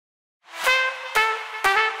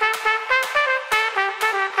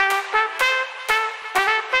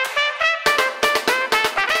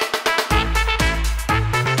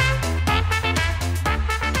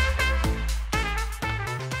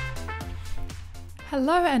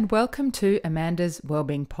Hello and welcome to Amanda's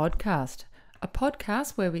Wellbeing Podcast, a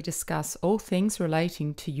podcast where we discuss all things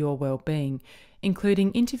relating to your well-being,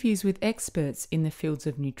 including interviews with experts in the fields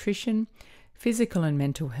of nutrition, physical and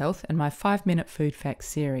mental health, and my 5-minute food facts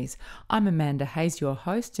series. I'm Amanda Hayes, your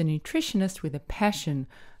host, a nutritionist with a passion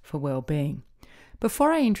for well-being.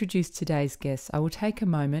 Before I introduce today's guest, I will take a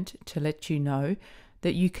moment to let you know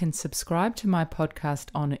that you can subscribe to my podcast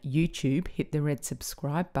on YouTube, hit the red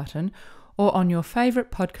subscribe button, or on your favourite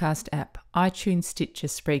podcast app, iTunes, Stitcher,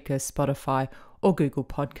 Spreaker, Spotify, or Google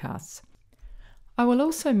Podcasts. I will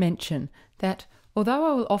also mention that although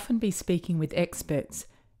I will often be speaking with experts,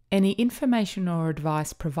 any information or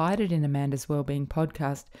advice provided in Amanda's Wellbeing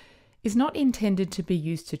Podcast is not intended to be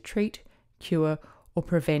used to treat, cure, or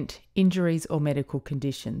prevent injuries or medical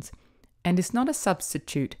conditions, and is not a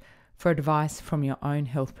substitute for advice from your own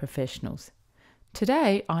health professionals.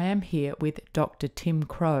 Today, I am here with Dr. Tim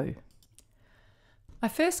Crowe. I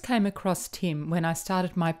first came across Tim when I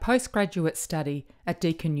started my postgraduate study at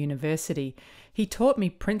Deakin University. He taught me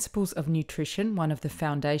principles of nutrition, one of the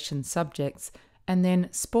foundation subjects, and then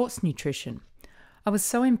sports nutrition. I was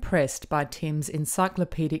so impressed by Tim's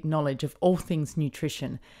encyclopedic knowledge of all things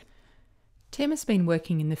nutrition. Tim has been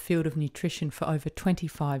working in the field of nutrition for over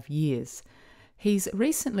 25 years. He's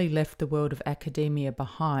recently left the world of academia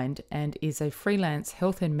behind and is a freelance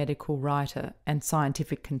health and medical writer and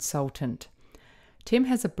scientific consultant. Tim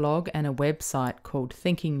has a blog and a website called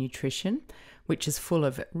Thinking Nutrition, which is full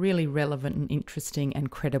of really relevant and interesting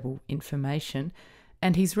and credible information.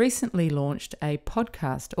 And he's recently launched a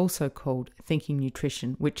podcast also called Thinking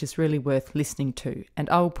Nutrition, which is really worth listening to. And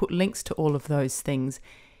I will put links to all of those things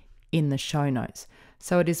in the show notes.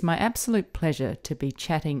 So it is my absolute pleasure to be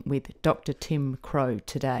chatting with Dr. Tim Crowe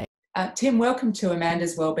today. Tim, welcome to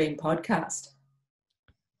Amanda's Wellbeing Podcast.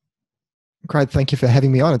 Great, thank you for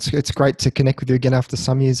having me on. It's great to connect with you again after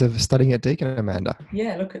some years of studying at Deakin, Amanda.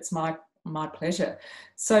 Yeah, look, it's my pleasure.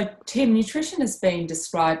 So, Tim, nutrition has been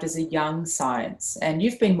described as a young science, and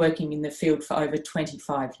you've been working in the field for over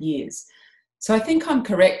 25 years. So I think I'm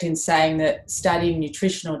correct in saying that studying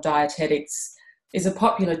nutritional dietetics is a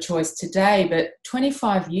popular choice today, but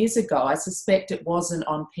 25 years ago, I suspect it wasn't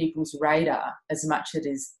on people's radar as much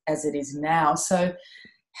as it is now. So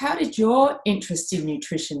how did your interest in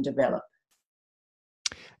nutrition develop?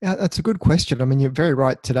 Yeah, that's a good question. I mean, you're very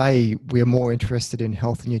right. Today, we are more interested in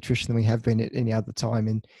health and nutrition than we have been at any other time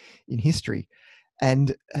in history.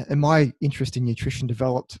 And my interest in nutrition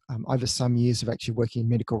developed over some years of actually working in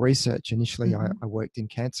medical research. Initially, I worked in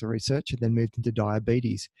cancer research and then moved into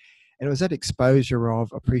diabetes. And it was that exposure of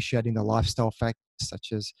appreciating the lifestyle factors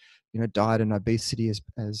such as, diet and obesity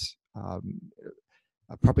as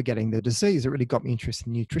propagating the disease. It really got me interested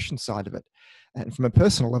in the nutrition side of it. And from a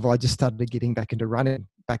personal level, I just started getting back into running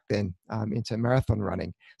back then, into marathon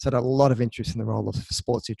running. So I had a lot of interest in the role of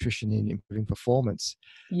sports nutrition in improving performance.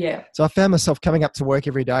 Yeah. So I found myself coming up to work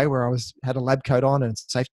every day where I had a lab coat on and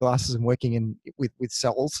safety glasses and working with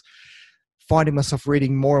cells, finding myself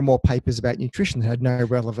reading more and more papers about nutrition that had no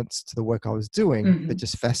relevance to the work I was doing, that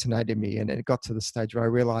just fascinated me. And it got to the stage where I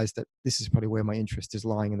realized that this is probably where my interest is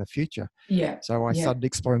lying in the future. Yeah. So I started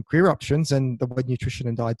exploring career options, and the word nutrition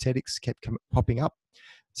and dietetics kept popping up.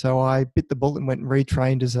 So I bit the bullet and went and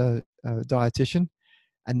retrained as a dietitian.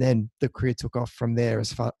 And then the career took off from there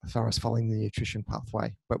as far as following the nutrition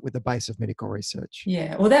pathway, but with the base of medical research.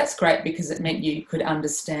 Yeah, well, that's great because it meant you could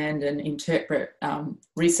understand and interpret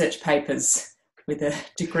research papers with a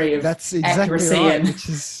degree of That's exactly accuracy. Right, which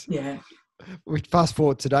is, yeah. We fast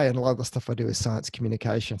forward today, and a lot of the stuff I do is science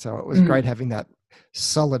communication. So it was great having that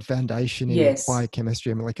solid foundation in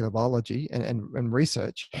biochemistry and molecular biology and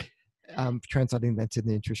research, translating that to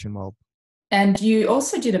the nutrition world. And you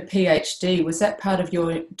also did a PhD. Was that part of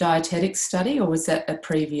your dietetics study, or was that a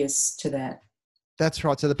previous to that? That's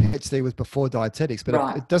right. So the PhD was before dietetics,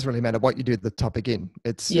 but it doesn't really matter what you do at the topic in.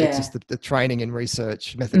 It's just the training and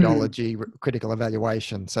research, methodology, critical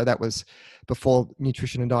evaluation. So that was before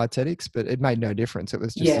nutrition and dietetics, but it made no difference. It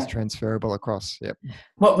was just as transferable across. Yep.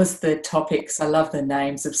 What was the topics? I love the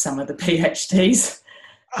names of some of the PhDs.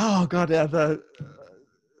 Oh, God. The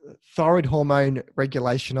thyroid hormone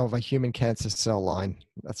regulation of a human cancer cell line.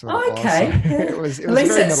 That's what it was. Okay. So it was At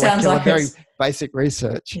least very that sounds like very basic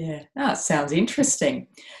research. Yeah, it sounds interesting.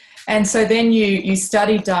 And so then you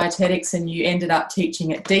studied dietetics and you ended up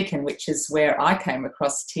teaching at Deakin, which is where I came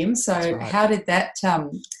across Tim. So how did that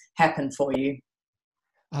happen for you?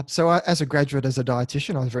 So as a graduate, as a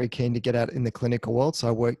dietitian, I was very keen to get out in the clinical world. So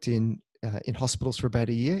I worked in hospitals for about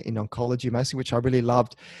a year in oncology mostly, which I really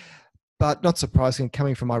loved. But not surprisingly,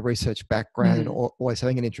 coming from my research background, always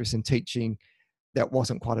having an interest in teaching, that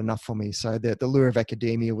wasn't quite enough for me. So the lure of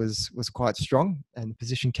academia was quite strong, and the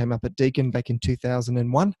position came up at Deakin back in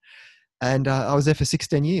 2001. And I was there for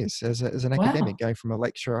 16 years as an academic, Wow. going from a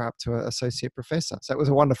lecturer up to an associate professor. So it was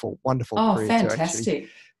a wonderful, wonderful Oh, career to actually fantastic.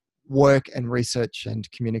 work and research and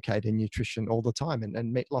communicate in nutrition all the time,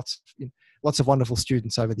 and meet lots of wonderful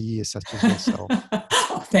students over the years, such as yourself.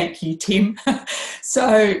 Oh, thank you, Tim.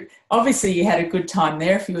 So obviously you had a good time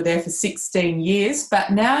there if you were there for 16 years,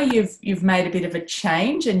 but now you've made a bit of a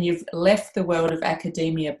change and you've left the world of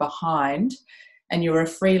academia behind, and you're a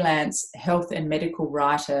freelance health and medical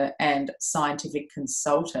writer and scientific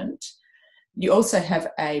consultant. You also have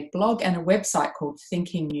a blog and a website called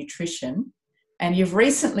Thinking Nutrition, and you've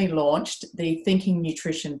recently launched the Thinking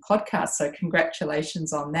Nutrition podcast. So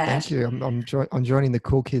congratulations on that. Thank you. I'm joining the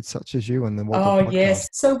cool kids such as you and the world of Oh, podcasts. yes.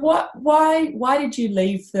 So why did you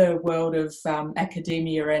leave the world of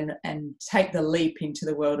academia and take the leap into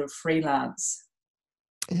the world of freelance?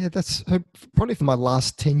 Yeah, that's probably for my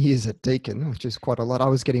last 10 years at Deakin, which is quite a lot. I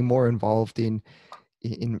was getting more involved in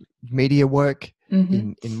media work,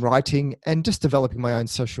 Mm-hmm. in writing, and just developing my own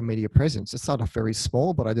social media presence. It started off very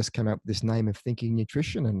small, but I just came up with this name of Thinking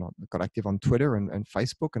Nutrition, and I got active on Twitter and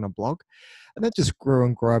Facebook and a blog. And that just grew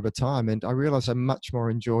and grew over time. And I realized I much more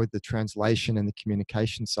enjoyed the translation and the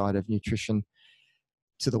communication side of nutrition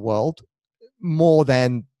to the world more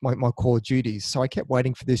than my core duties. So I kept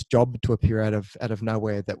waiting for this job to appear out of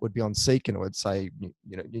nowhere that would be on Seek, and it would say,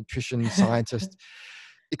 nutrition scientist,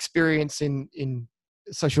 experience in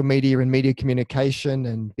social media and media communication,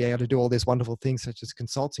 and be able to do all these wonderful things such as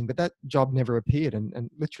consulting. But that job never appeared, and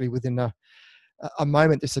literally within a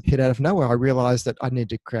moment this appeared out of nowhere, I realized that I needed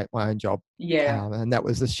to create my own job. Yeah, And that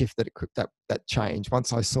was the shift that changed.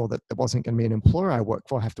 Once I saw that there wasn't going to be an employer I work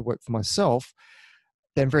for, I have to work for myself.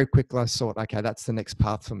 Then very quickly I thought, okay, that's the next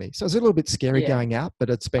path for me. So it's a little bit scary yeah, going out, but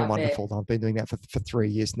it's been I bet. wonderful. I've been doing that for 3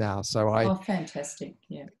 years now. So I Oh, fantastic.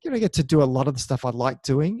 Yeah. get to do a lot of the stuff I like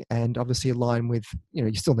doing, and obviously align with,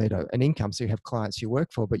 you still need an income. So you have clients you work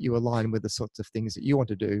for, but you align with the sorts of things that you want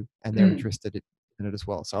to do, and they're Mm, interested in it as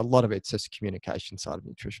well. So a lot of it's just communication side of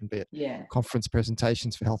nutrition, be it yeah. conference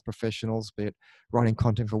presentations for health professionals, be it writing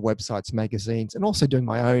content for websites, magazines, and also doing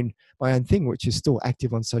my own thing, which is still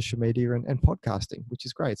active on social media and podcasting, which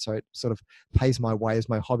is great. So it sort of pays my way as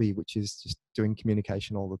my hobby, which is just doing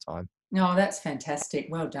communication all the time. No, that's fantastic.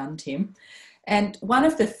 Well done, Tim. And one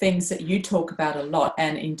of the things that you talk about a lot,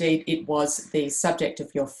 and indeed it was the subject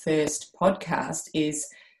of your first podcast, is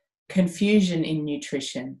confusion in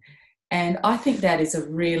nutrition. And I think that is a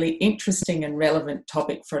really interesting and relevant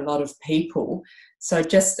topic for a lot of people. So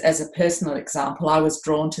just as a personal example, I was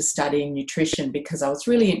drawn to studying nutrition because I was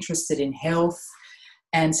really interested in health.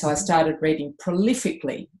 And so I started reading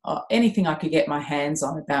prolifically anything I could get my hands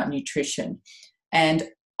on about nutrition. And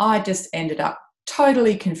I just ended up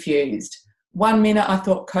totally confused. One minute I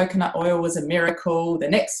thought coconut oil was a miracle. The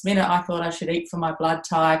next minute I thought I should eat for my blood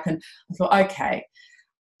type. And I thought, okay,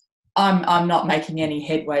 I'm not making any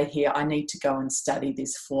headway here. I need to go and study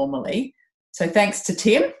this formally. So thanks to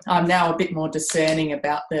Tim, I'm now a bit more discerning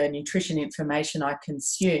about the nutrition information I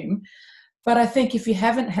consume. But I think if you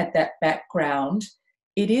haven't had that background,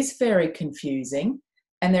 it is very confusing.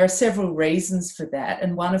 And there are several reasons for that.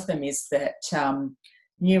 And one of them is that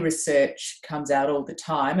new research comes out all the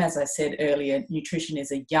time. As I said earlier, nutrition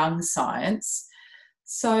is a young science.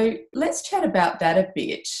 So let's chat about that a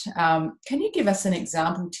bit. Can you give us an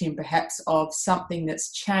example, Tim, perhaps of something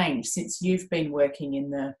that's changed since you've been working in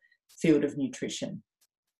the field of nutrition?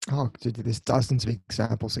 Oh, there's dozens of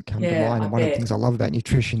examples that come to Yeah, mind. I And one of the bet. things I love about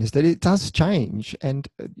nutrition is that it does change. And,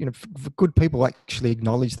 for good people actually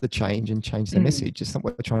acknowledge the change and change the Mm, message. It's not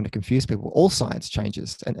what we're trying to confuse people. All science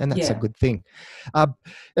changes, and that's a yeah, good thing. Uh,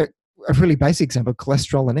 a really basic example,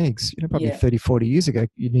 cholesterol and eggs. Probably yeah, 30, 40 years ago,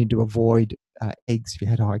 you need to avoid eggs if you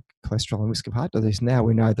had high cholesterol and risk of heart disease. Now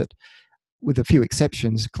we know that, with a few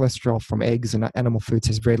exceptions, cholesterol from eggs and animal foods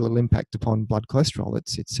has very little impact upon blood cholesterol.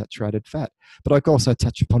 It's saturated fat. But I could also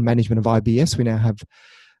touch upon management of IBS. We now have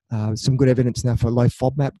some good evidence now for low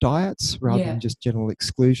FODMAP diets rather than yeah, just general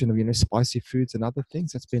exclusion of spicy foods and other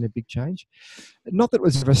things. That's been a big change. Not that it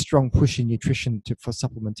was ever a strong push in nutrition for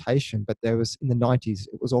supplementation, but there was in the 90s,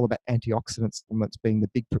 it was all about antioxidant supplements being the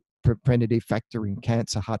big preventative factor in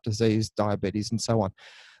cancer, heart disease, diabetes, and so on.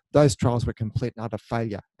 Those trials were complete and utter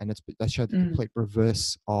failure, and they showed the mm, complete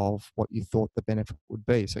reverse of what you thought the benefit would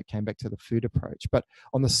be. So it came back to the food approach. But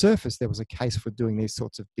on the surface, there was a case for doing these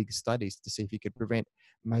sorts of big studies to see if you could prevent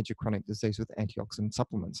major chronic disease with antioxidant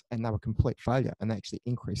supplements, and they were complete failure, and they actually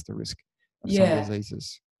increased the risk of some yeah,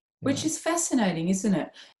 diseases. which is fascinating, isn't it?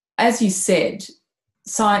 As you said,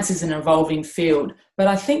 science is an evolving field, but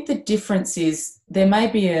I think the difference is there may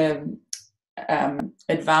be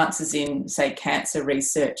advances in, say, cancer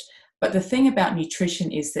research, but the thing about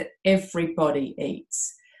nutrition is that everybody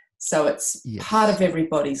eats. So it's part Yes. of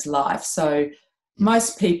everybody's life. So Yes.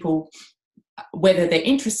 most people, whether they're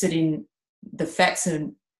interested in the facts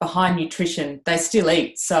and behind nutrition, they still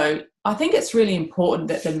eat. So I think it's really important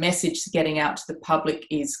that the message getting out to the public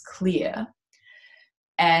is clear.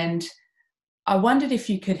 And I wondered if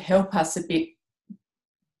you could help us a bit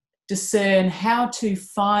discern how to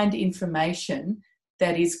find information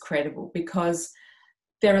that is credible, because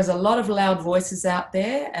there is a lot of loud voices out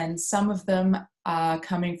there, and some of them are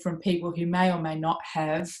coming from people who may or may not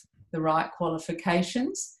have the right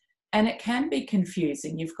qualifications, and it can be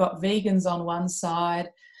confusing. You've got vegans on one side,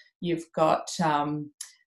 you've got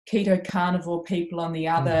keto carnivore people on the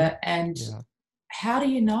other, and how do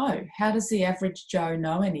you know? How does the average Joe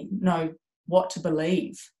know what to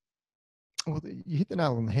believe? Well, you hit the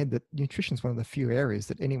nail on the head that nutrition is one of the few areas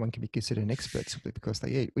that anyone can be considered an expert simply because they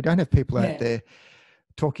eat. We don't have people out there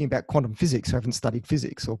talking about quantum physics who haven't studied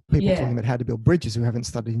physics, or people talking about how to build bridges who haven't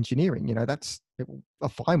studied engineering. You know, that's, people are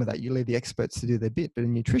fine with that. You leave the experts to do their bit. But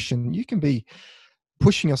in nutrition, you can be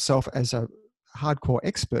pushing yourself as a hardcore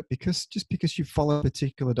expert because you follow a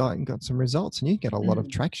particular diet and got some results, and you get a lot of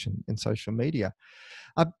traction in social media.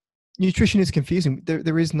 Nutrition is confusing.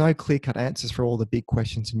 There is no clear-cut answers for all the big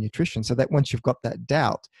questions in nutrition. So that once you've got that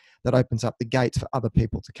doubt, that opens up the gates for other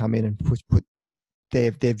people to come in and put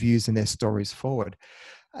their views and their stories forward.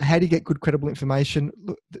 How do you get good, credible information?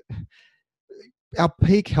 Look, our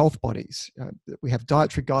peak health bodies, we have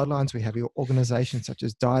dietary guidelines, we have organizations such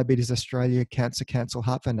as Diabetes Australia, Cancer Council,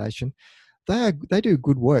 Heart Foundation. They do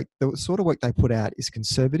good work. The sort of work they put out is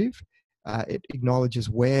conservative. It acknowledges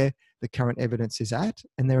where the current evidence is at,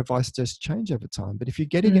 and their advice does change over time. But if you're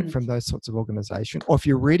getting it from those sorts of organizations, or if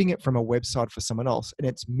you're reading it from a website for someone else and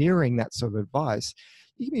it's mirroring that sort of advice,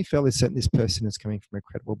 you can be fairly certain this person is coming from a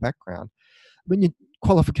credible background. I mean, your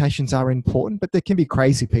qualifications are important, but there can be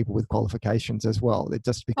crazy people with qualifications as well. They're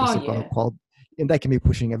just because they've got a and they can be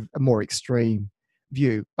pushing a more extreme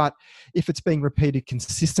view. But if it's being repeated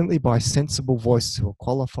consistently by sensible voices who are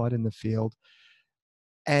qualified in the field,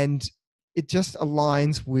 and it just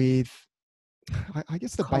aligns with, I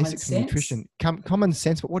guess, the common basics of nutrition. sense. Common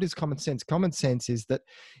sense. But what is common sense? Common sense is that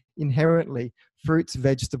inherently fruits,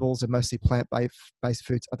 vegetables, and mostly plant-based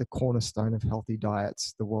foods are the cornerstone of healthy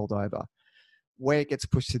diets the world over. Where it gets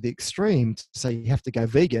pushed to the extreme to say you have to go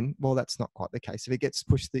vegan, well, that's not quite the case. If it gets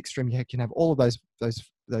pushed to the extreme, you can have all of those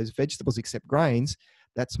vegetables except grains.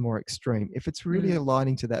 That's more extreme. If it's really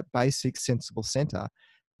aligning to that basic sensible center,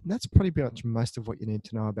 that's pretty much most of what you need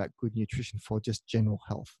to know about good nutrition for just general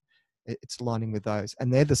health. It's aligning with those.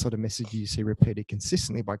 And they're the sort of messages you see repeated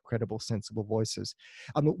consistently by credible, sensible voices.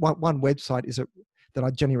 One website that I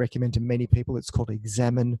generally recommend to many people. It's called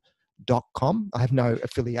examine.com. I have no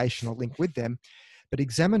affiliation or link with them, but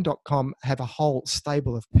examine.com have a whole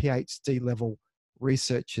stable of PhD level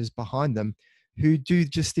researchers behind them who do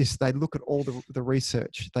just this. They look at all the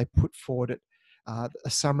research. They put forward a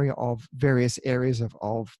summary of various areas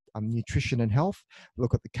of nutrition and health,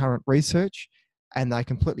 look at the current research, and they're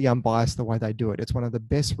completely unbiased the way they do it. It's one of the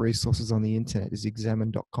best resources on the internet is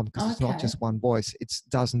examine.com, because it's not just one voice, it's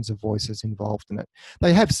dozens of voices involved in it.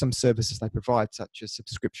 They have some services they provide, such as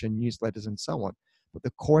subscription newsletters and so on, but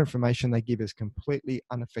the core information they give is completely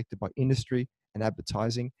unaffected by industry and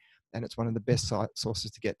advertising, and it's one of the best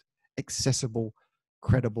sources to get accessible,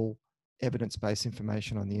 credible, evidence-based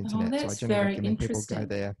information on the internet. So I generally recommend people go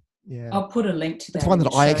there. Yeah, I'll put a link to that. It's one in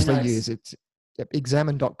that the I show actually notes. use. It's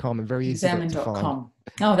examine.com and very easy to find. Examine.com.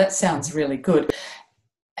 Oh, that sounds really good.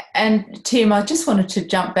 And Tim, I just wanted to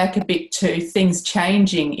jump back a bit to things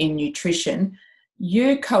changing in nutrition.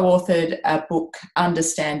 You co-authored a book,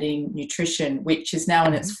 Understanding Nutrition, which is now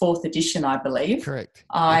in its 4th edition, I believe. Correct.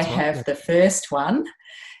 I have the first one.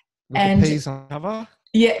 With the peas on cover?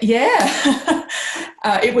 Yeah.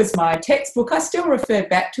 It was my textbook. I still refer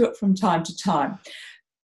back to it from time to time.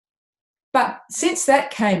 But since that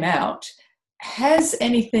came out, has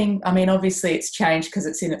anything, I mean, obviously it's changed because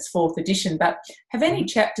it's in its 4th edition, but have any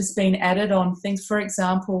chapters been added on things? For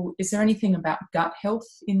example, is there anything about gut health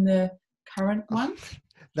in the current one?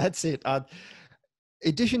 That's it.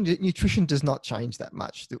 Nutrition does not change that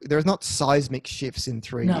much. There are not seismic shifts in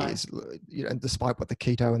 3 years, you know, despite what the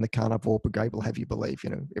keto and the carnivore brigade will have you believe.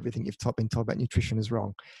 You know, everything you've been told about nutrition is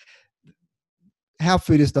wrong. How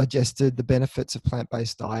food is digested, the benefits of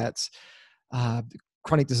plant-based diets,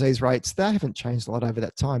 chronic disease rates, they haven't changed a lot over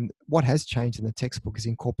that time. What has changed in the textbook is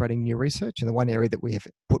incorporating new research. And the one area that we have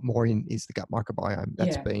put more in is the gut microbiome.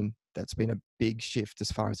 That's been a big shift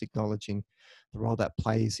as far as acknowledging the role that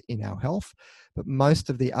plays in our health. But most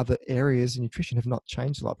of the other areas in nutrition have not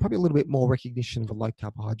changed a lot. Probably a little bit more recognition of a low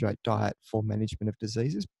carbohydrate diet for management of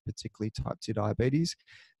diseases, particularly type 2 diabetes.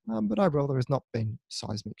 But overall, there has not been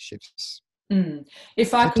seismic shifts.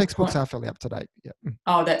 If I the could textbooks are fairly up to date. Yeah.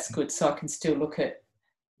 Oh, that's good. So I can still look at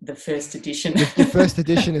the first edition. Your first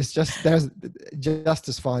edition is just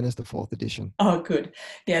as fine as the fourth edition. Oh, good.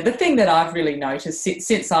 Yeah, the thing that I've really noticed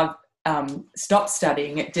since I've stopped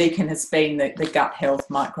studying at Deakin has been the gut health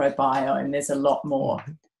microbiome. There's a lot more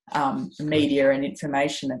media and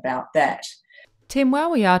information about that. Tim,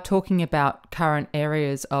 while we are talking about current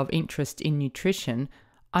areas of interest in nutrition,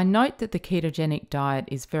 I note that the ketogenic diet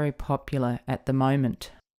is very popular at the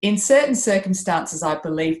moment. In certain circumstances, I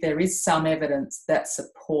believe there is some evidence that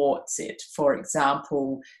supports it. For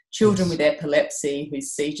example, children with epilepsy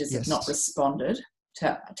whose seizures have not responded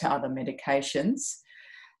to other medications,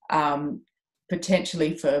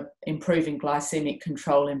 potentially for improving glycemic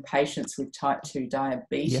control in patients with type 2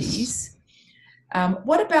 diabetes.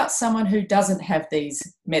 What about someone who doesn't have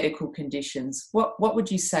these medical conditions? What would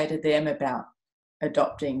you say to them about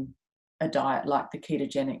adopting a diet like the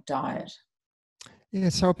ketogenic diet? Yeah,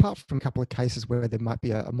 so apart from a couple of cases where there might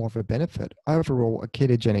be a more of a benefit, overall, a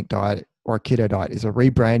ketogenic diet or a keto diet is a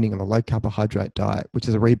rebranding of a low carbohydrate diet, which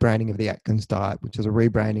is a rebranding of the Atkins diet, which is a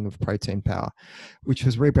rebranding of Protein Power, which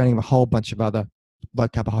is rebranding of a whole bunch of other low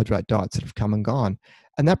carbohydrate diets that have come and gone.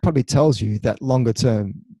 And that probably tells you that longer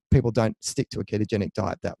term, people don't stick to a ketogenic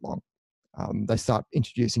diet that long. They start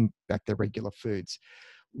introducing back their regular foods.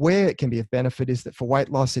 Where it can be of benefit is that for weight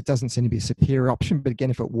loss, it doesn't seem to be a superior option. But again,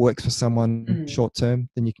 if it works for someone short term,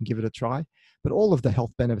 then you can give it a try. But all of the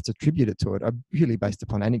health benefits attributed to it are really based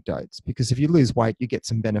upon anecdotes, because if you lose weight, you get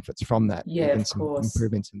some benefits from that. Yeah, and of some course.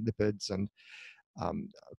 improvements in lipids and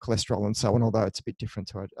cholesterol and so on, although it's a bit different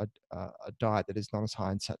to a diet that is not as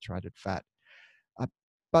high in saturated fat.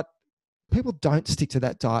 But people don't stick to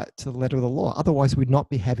that diet to the letter of the law. Otherwise, we'd not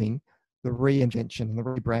be having the reinvention and the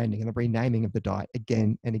rebranding and the renaming of the diet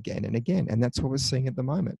again and again and again. And that's what we're seeing at the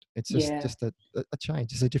moment. It's just a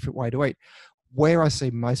change. It's a different way to eat. Where I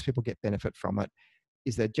see most people get benefit from it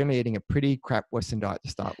is they're generally eating a pretty crap Western diet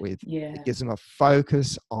to start with. It gives them a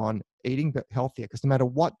focus on eating healthier, because no matter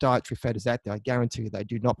what dietary fad is out there, I guarantee you they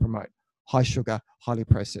do not promote high sugar, highly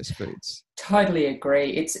processed foods. Totally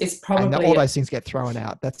agree. It's probably... And all those things get thrown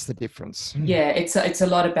out. That's the difference. Yeah, it's a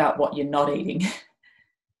lot about what you're not eating.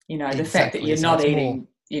 You know, the fact that you're not eating,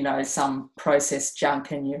 some processed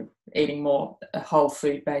junk and you're eating more a whole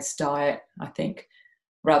food-based diet, I think,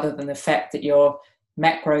 rather than the fact that your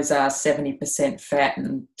macros are 70% fat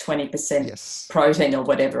and 20% protein or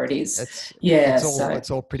whatever it is.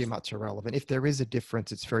 It's all pretty much irrelevant. If there is a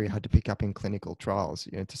difference, it's very hard to pick up in clinical trials,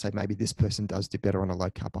 to say maybe this person does do better on a low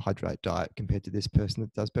carbohydrate diet compared to this person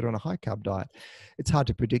that does better on a high carb diet. It's hard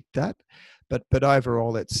to predict that, but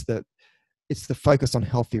overall it's the focus on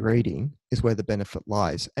healthier eating is where the benefit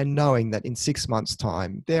lies. And knowing that in 6 months'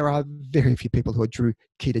 time, there are very few people who are true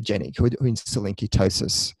ketogenic, who are still in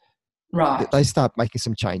ketosis. Right. They start making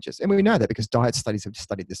some changes. And we know that because diet studies have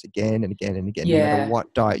studied this again and again and again. No matter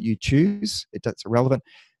what diet you choose, it's irrelevant.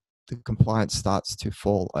 The compliance starts to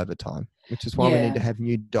fall over time, which is why we need to have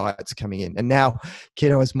new diets coming in. And now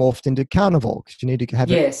keto has morphed into carnivore, because you need to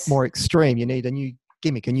have it more extreme. You need a new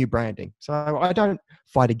gimmick, a new branding. So I don't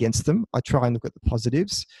fight against them. I try and look at the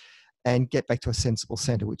positives and get back to a sensible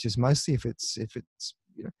center, which is mostly if it's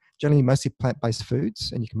generally mostly plant-based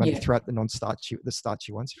foods, and you can maybe throw out the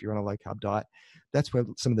starchy ones if you're on a low carb diet. That's where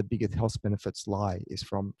some of the biggest health benefits lie, is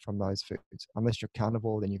from those foods. Unless you're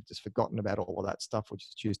carnivore, then you've just forgotten about all of that stuff, or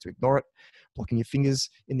just choose to ignore it, blocking your fingers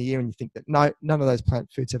in the air, and you think that no, none of those plant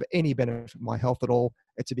foods have any benefit for my health at all.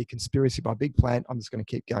 It's a big conspiracy by big plant. I'm just going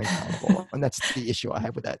to keep going carnivore. And that's the issue I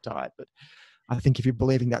have with that diet. But I think if you're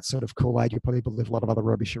believing that sort of Kool-Aid, you probably believe a lot of other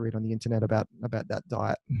rubbish you read on the internet about that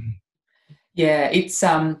diet. Yeah, it's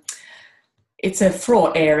a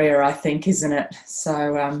fraught area, I think, isn't it?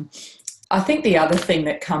 So I think the other thing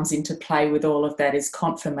that comes into play with all of that is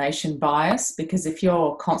confirmation bias, because if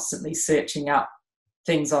you're constantly searching up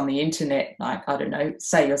things on the internet, like, I don't know,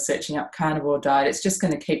 say you're searching up carnivore diet, it's just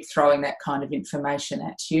going to keep throwing that kind of information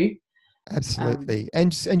at you. Absolutely.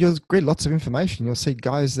 And you'll get lots of information. You'll see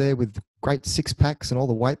guys there with great six packs and all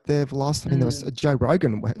the weight there. Last time there was a Joe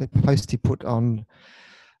Rogan post he put on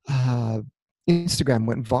Instagram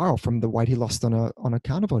went viral from the weight he lost on a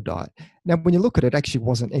carnivore diet. Now, when you look at it, it actually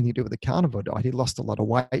wasn't anything to do with the carnivore diet. He lost a lot of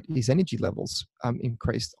weight. His energy levels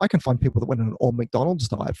increased. I can find people that went on an all McDonald's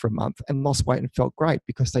diet for a month and lost weight and felt great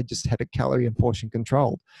because they just had a calorie and portion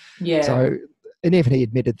controlled. Yeah. So, and even he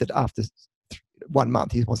admitted that after 1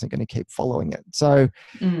 month, he wasn't going to keep following it. So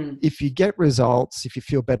if you get results, if you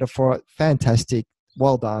feel better for it, fantastic,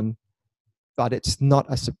 well done. But it's not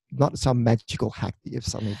some magical hack that you've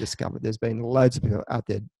suddenly discovered. There's been loads of people out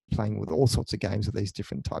there playing with all sorts of games with these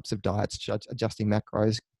different types of diets, adjusting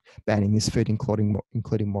macros, banning this food, including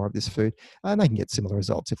more of this food, and they can get similar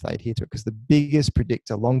results if they adhere to it. Because the biggest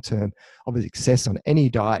predictor long-term of success on any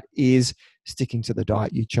diet is sticking to the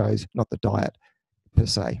diet you chose, not the diet per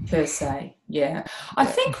se. Yeah. I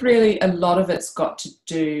think really a lot of it's got to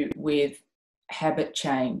do with habit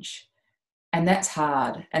change. And that's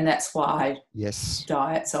hard. And that's why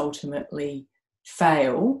diets ultimately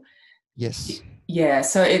fail. Yes. Yeah.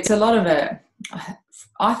 So it's a lot of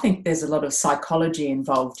I think there's a lot of psychology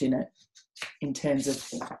involved in it, in terms of,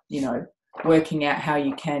 working out how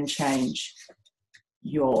you can change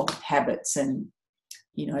your habits and,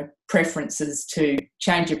 preferences, to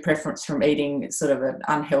change your preference from eating sort of an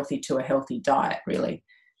unhealthy to a healthy diet, really.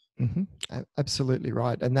 Mm-hmm. Absolutely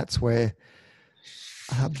right. And that's where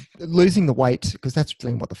losing the weight, because that's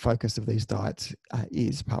really what the focus of these diets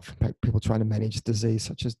is, apart from people trying to manage disease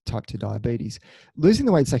such as type 2 diabetes. Losing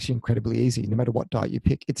the weight is actually incredibly easy, no matter what diet you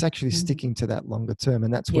pick. It's actually sticking to that longer term,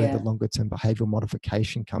 and that's where the longer term behavioural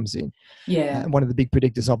modification comes in. And one of the big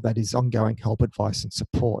predictors of that is ongoing help, advice and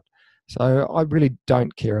support. So I really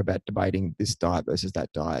don't care about debating this diet versus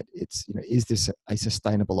that diet. It's, is this a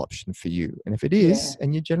sustainable option for you? And if it is,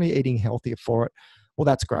 and you're generally eating healthier for it, well,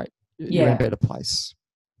 that's great. You're in a better place.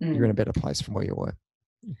 You're in a better place from where you were.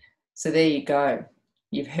 So there you go.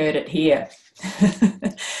 You've heard it here.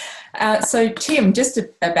 So Tim, just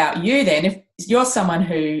about you then, if you're someone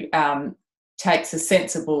who takes a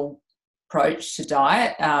sensible approach to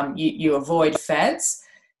diet, you avoid fads.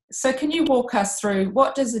 So can you walk us through,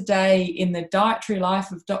 what does a day in the dietary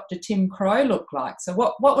life of Dr. Tim Crowe look like? So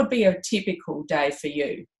what would be a typical day for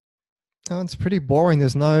you? Oh, it's pretty boring.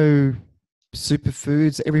 There's no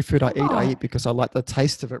superfoods. Every food I eat because I like the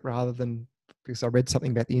taste of it rather than because I read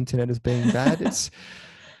something about the internet as being bad. It's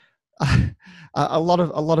a lot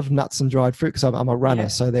of nuts and dried fruit, because I'm a runner,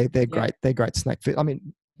 so they're great. They're great snack food. I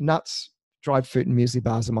mean, nuts, dried fruit, and muesli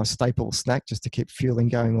bars are my staple snack just to keep fueling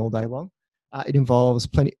going all day long. It involves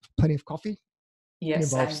plenty of coffee. It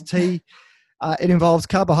involves tea. It involves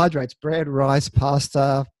carbohydrates: bread, rice,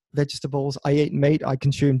 pasta, vegetables. I eat meat. I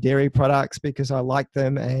consume dairy products because I like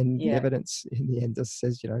them, and the evidence in the end just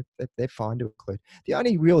says, that they're fine to include. The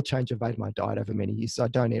only real change I've made in my diet over many years is I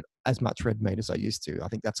don't eat as much red meat as I used to. I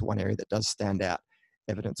think that's one area that does stand out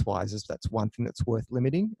evidence-wise, is that's one thing that's worth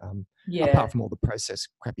limiting. Apart from all the processed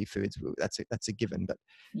crappy foods, that's a given. But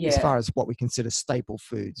as far as what we consider staple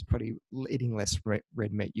foods, probably eating less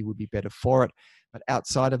red meat, you would be better for it. But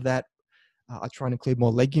outside of that, I try and include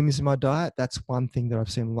more legumes in my diet. That's one thing that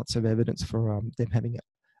I've seen lots of evidence for them having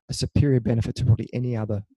a superior benefit to probably any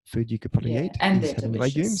other food you could probably eat. And is they're having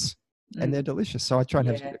delicious. Legumes, and they're delicious. So I try and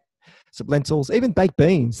have some lentils, even baked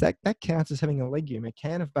beans. That counts as having a legume. A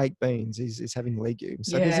can of baked beans is having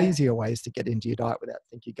legumes. So there's easier ways to get into your diet without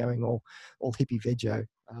thinking you're going all hippie veggie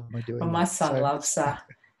by doing that. My son loves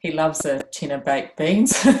he loves a tin of baked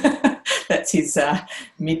beans. That's his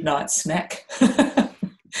midnight snack.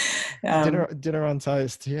 Dinner on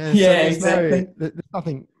toast. So exactly. There's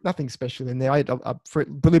nothing special in there.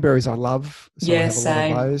 Blueberries I love, so I have a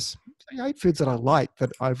lot of those. So I eat foods that I like,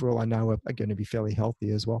 but overall I know are going to be fairly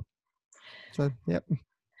healthy as well. So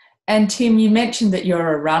And Tim, you mentioned that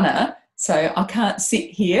you're a runner, so I can't sit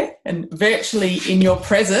here and virtually in your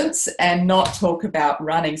presence and not talk about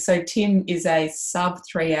running. So Tim is a sub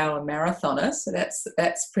 3 hour marathoner, so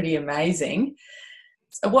that's pretty amazing.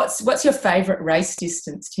 So what's your favourite race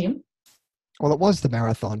distance, Tim? Well, it was the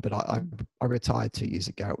marathon, but I retired 2 years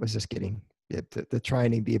ago. It was just getting the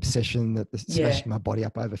training, the obsession, the smashing my body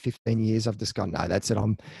up over 15 years. I've just gone, no, that's it.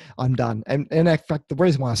 I'm done. And in fact, the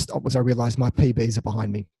reason why I stopped was I realised my PBs are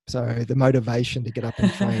behind me. So the motivation to get up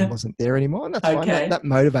and train wasn't there anymore. And that's fine. That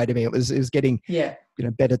motivated me. It was getting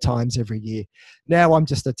better times every year. Now I'm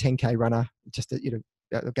just a 10K runner. Just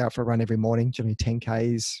I'll go out for a run every morning, generally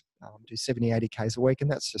 10Ks. Do 70, 80 Ks a week,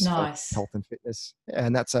 and that's just for health and fitness.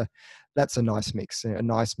 And that's a nice mix, a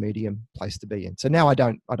nice medium place to be in. So now I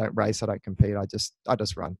don't race, I don't compete. I just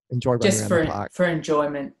run, enjoy running around the park for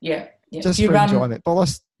enjoyment. Just for enjoyment.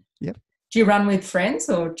 But do you run with friends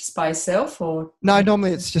or just by yourself? Or no,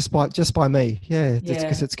 normally it's just by me. Just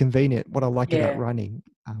because it's convenient. What I like about running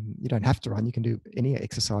You don't have to run. You can do any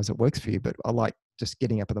exercise that works for you. But I like just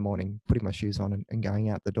getting up in the morning, putting my shoes on and going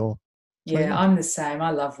out the door. Yeah, I'm the same.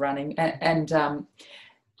 I love running. And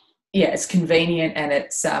yeah, it's convenient, and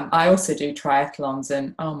it's I also do triathlons,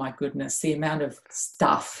 and oh my goodness, the amount of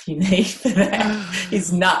stuff you need for that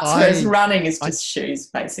is nuts. Whereas running is just shoes,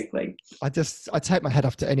 basically. I take my hat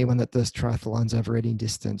off to anyone that does triathlons over any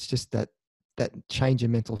distance. Just that change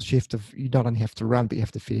in mental shift of, you not only have to run, but you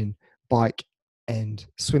have to fit in bike and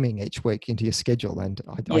swimming each week into your schedule. And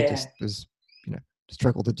I just was,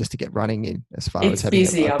 struggled just to get running in, as far as having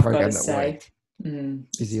busy, a program that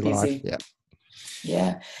worked. Busy life,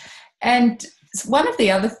 yeah. And one of the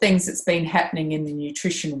other things that's been happening in the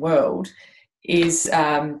nutrition world is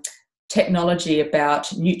technology about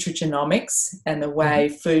nutrigenomics and the way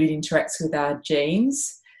food interacts with our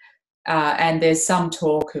genes. And there's some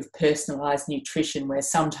talk of personalised nutrition, where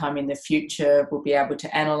sometime in the future we'll be able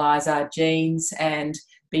to analyse our genes and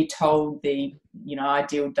be told the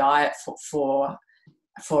ideal diet for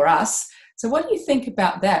us. So what do you think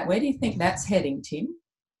about that? Where do you think that's heading, Tim?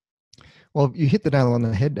 Well, you hit the nail on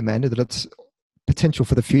the head, Amanda, that it's potential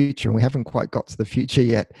for the future, and we haven't quite got to the future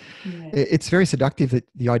yet. Yeah. It's very seductive, that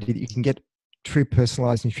the idea that you can get true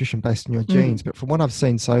personalised nutrition based on your genes. But from what I've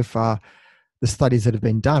seen so far, the studies that have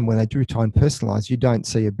been done, when they do try and personalise, you don't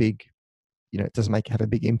see a big, it doesn't have a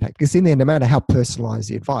big impact. Because in the end, no matter how personalised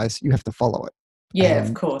the advice, you have to follow it. Yeah,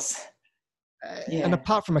 of course. And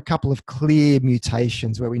apart from a couple of clear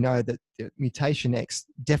mutations where we know that mutation X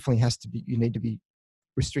definitely has to be, you need to be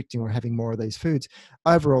restricting or having more of these foods,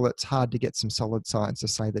 overall it's hard to get some solid science to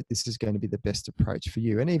say that this is going to be the best approach for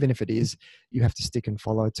you. And even if it is, you have to stick and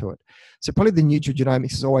follow to it. So probably the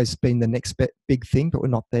nutrigenomics has always been the next big thing, but we're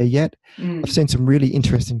not there yet. I've seen some really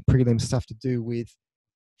interesting prelim stuff to do with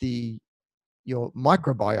your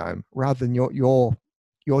microbiome rather than your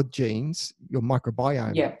genes, your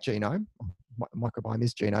microbiome genome. Microbiome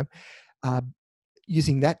is genome.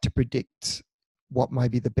 Using that to predict what may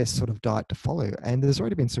be the best sort of diet to follow. And there's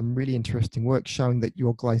already been some really interesting work showing that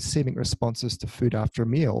your glycemic responses to food after a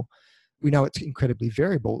meal, we know it's incredibly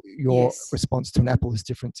variable. Your response to an apple is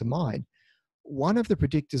different to mine. One of the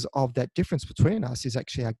predictors of that difference between us is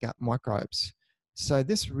actually our gut microbes. So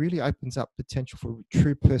this really opens up potential for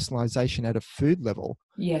true personalization at a food level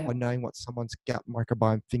by knowing what someone's gut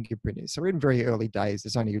microbiome fingerprint is. So we're in very early days.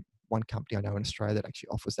 There's only one company I know in Australia that actually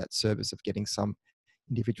offers that service of getting some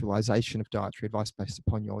individualization of dietary advice based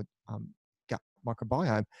upon your gut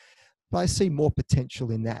microbiome. But I see more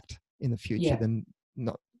potential in that in the future than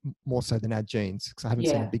not more so than our genes, because I haven't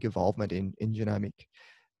seen a big involvement in genomic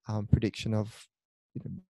prediction of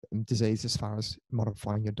disease as far as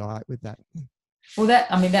modifying your diet with that. Well,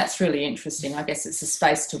 that's really interesting. I guess it's a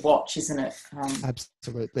space to watch, isn't it?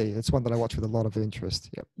 Absolutely. It's one that I watch with a lot of interest.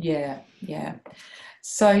 Yeah.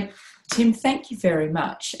 So, Tim, thank you very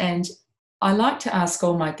much. And I like to ask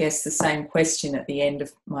all my guests the same question at the end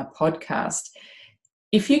of my podcast.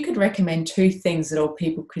 If you could recommend 2 things that all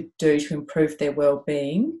people could do to improve their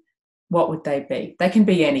well-being, what would they be? They can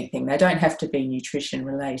be anything. They don't have to be nutrition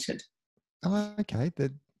related. Oh, okay.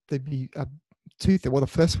 There'd be 2 things. Well, the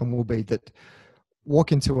first one will be that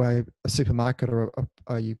walk into a supermarket or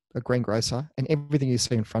a greengrocer, and everything you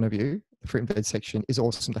see in front of you, the fruit and veg section, is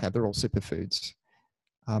awesome to have. They're all superfoods.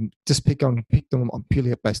 Just pick them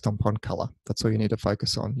purely based on colour. That's all you need to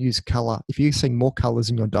focus on. Use colour. If you're seeing more colours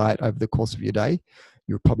in your diet over the course of your day,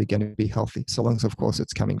 you're probably going to be healthy, so long as, of course,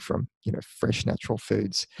 it's coming from fresh, natural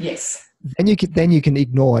foods. Yes. Then you can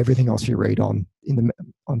ignore everything else you read on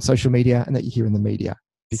social media and that you hear in the media,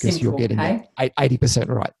 because you're getting 80%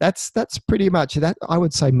 right. That's pretty much that. I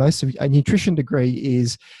would say most of a nutrition degree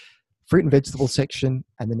is fruit and vegetable section,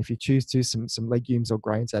 and then if you choose to, some legumes or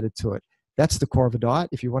grains added to it. That's the core of a diet.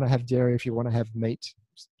 If you want to have dairy, if you want to have meat,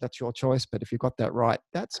 that's your choice. But if you've got that right,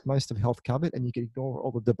 that's most of health covered, and you can ignore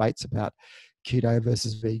all the debates about keto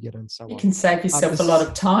versus vegan and so on. You can save yourself a lot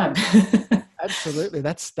of time. Absolutely.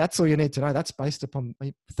 That's all you need to know. That's based upon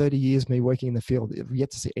 30 years me working in the field. I've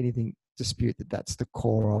yet to see anything dispute that that's the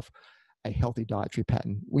core of a healthy dietary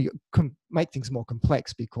pattern. We can make things more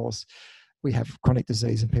complex because we have chronic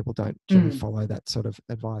disease and people don't generally follow that sort of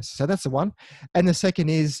advice. So that's the one. And the second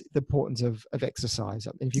is the importance of exercise.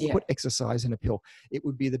 I mean, if you put exercise in a pill, it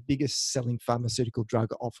would be the biggest selling pharmaceutical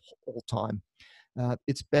drug of all time.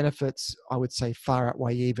 Its benefits, I would say, far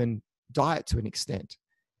outweigh even diet to an extent.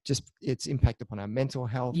 Just its impact upon our mental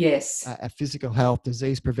health, our physical health,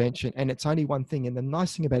 disease prevention, and it's only one thing. And the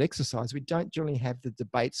nice thing about exercise, we don't generally have the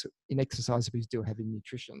debates in exercise we do have in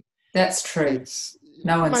nutrition. That's true.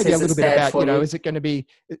 No one maybe a says little it's bit bad about, for you. is it going to be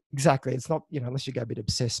exactly? It's not, unless you go a bit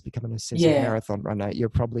obsessed, become an obsessive Yeah, marathon runner, you're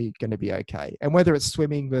probably going to be okay. And whether it's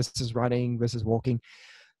swimming versus running versus walking,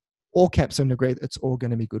 all camps on agree it's all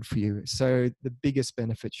going to be good for you. So the biggest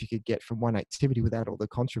benefits you could get from one activity without all the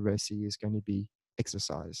controversy is going to be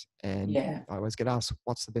exercise. And yeah, I always get asked,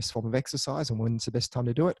 what's the best form of exercise and when's the best time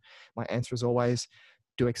to do it? My answer is always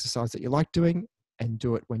do exercise that you like doing and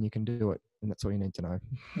do it when you can do it. And that's all you need to know.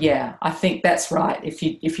 yeah. I think that's right. If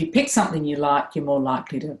you pick something you like, you're more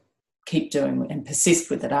likely to keep doing and persist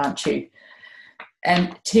with it, aren't you?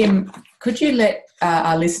 And Tim, could you let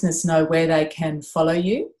our listeners know where they can follow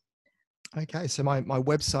you? Okay, so my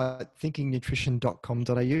website,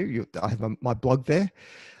 thinkingnutrition.com.au, I have my blog there.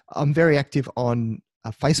 I'm very active on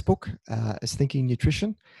Facebook as Thinking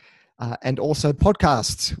Nutrition, and also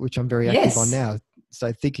podcasts, which I'm very active on Yes. now.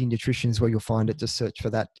 So Thinking Nutrition is where you'll find it. Just search for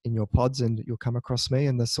that in your pods and you'll come across me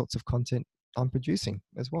and the sorts of content I'm producing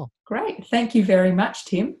as well. Great. Thank you very much,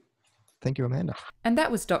 Tim. Thank you, Amanda. And that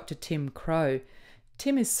was Dr. Tim Crowe.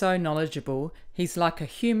 Tim is so knowledgeable, he's like a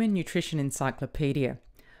human nutrition encyclopedia.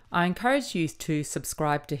 I encourage you to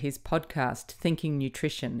subscribe to his podcast, Thinking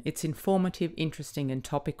Nutrition. It's informative, interesting, and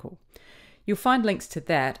topical. You'll find links to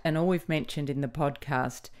that and all we've mentioned in the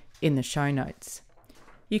podcast in the show notes.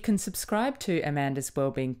 You can subscribe to Amanda's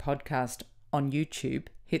Wellbeing Podcast on YouTube,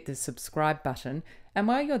 hit the subscribe button, and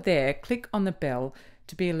while you're there, click on the bell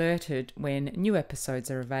to be alerted when new episodes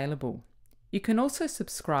are available. You can also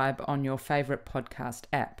subscribe on your favourite podcast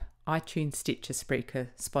app, iTunes, Stitcher, Spreaker,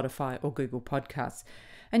 Spotify, or Google Podcasts.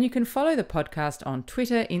 And you can follow the podcast on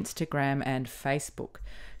Twitter, Instagram, and Facebook.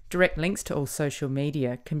 Direct links to all social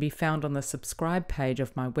media can be found on the subscribe page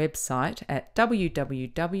of my website at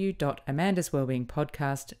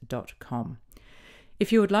www.amandaswellbeingpodcast.com.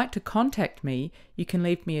 If you would like to contact me, you can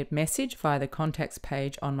leave me a message via the contacts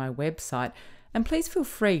page on my website, and please feel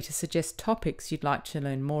free to suggest topics you'd like to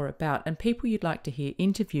learn more about and people you'd like to hear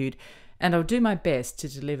interviewed, and I'll do my best to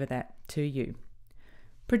deliver that to you.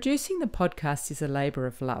 Producing the podcast is a labour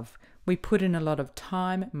of love. We put in a lot of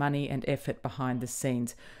time, money, and effort behind the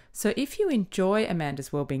scenes. So if you enjoy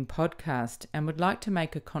Amanda's Wellbeing Podcast and would like to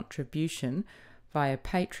make a contribution via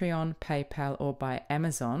Patreon, PayPal, or by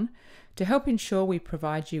Amazon to help ensure we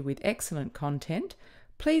provide you with excellent content,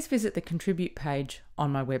 please visit the Contribute page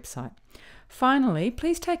on my website. Finally,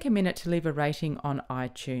 please take a minute to leave a rating on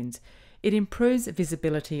iTunes. It improves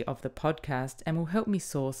visibility of the podcast and will help me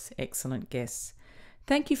source excellent guests.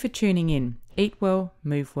 Thank you for tuning in. Eat well,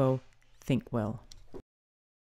 move well, think well.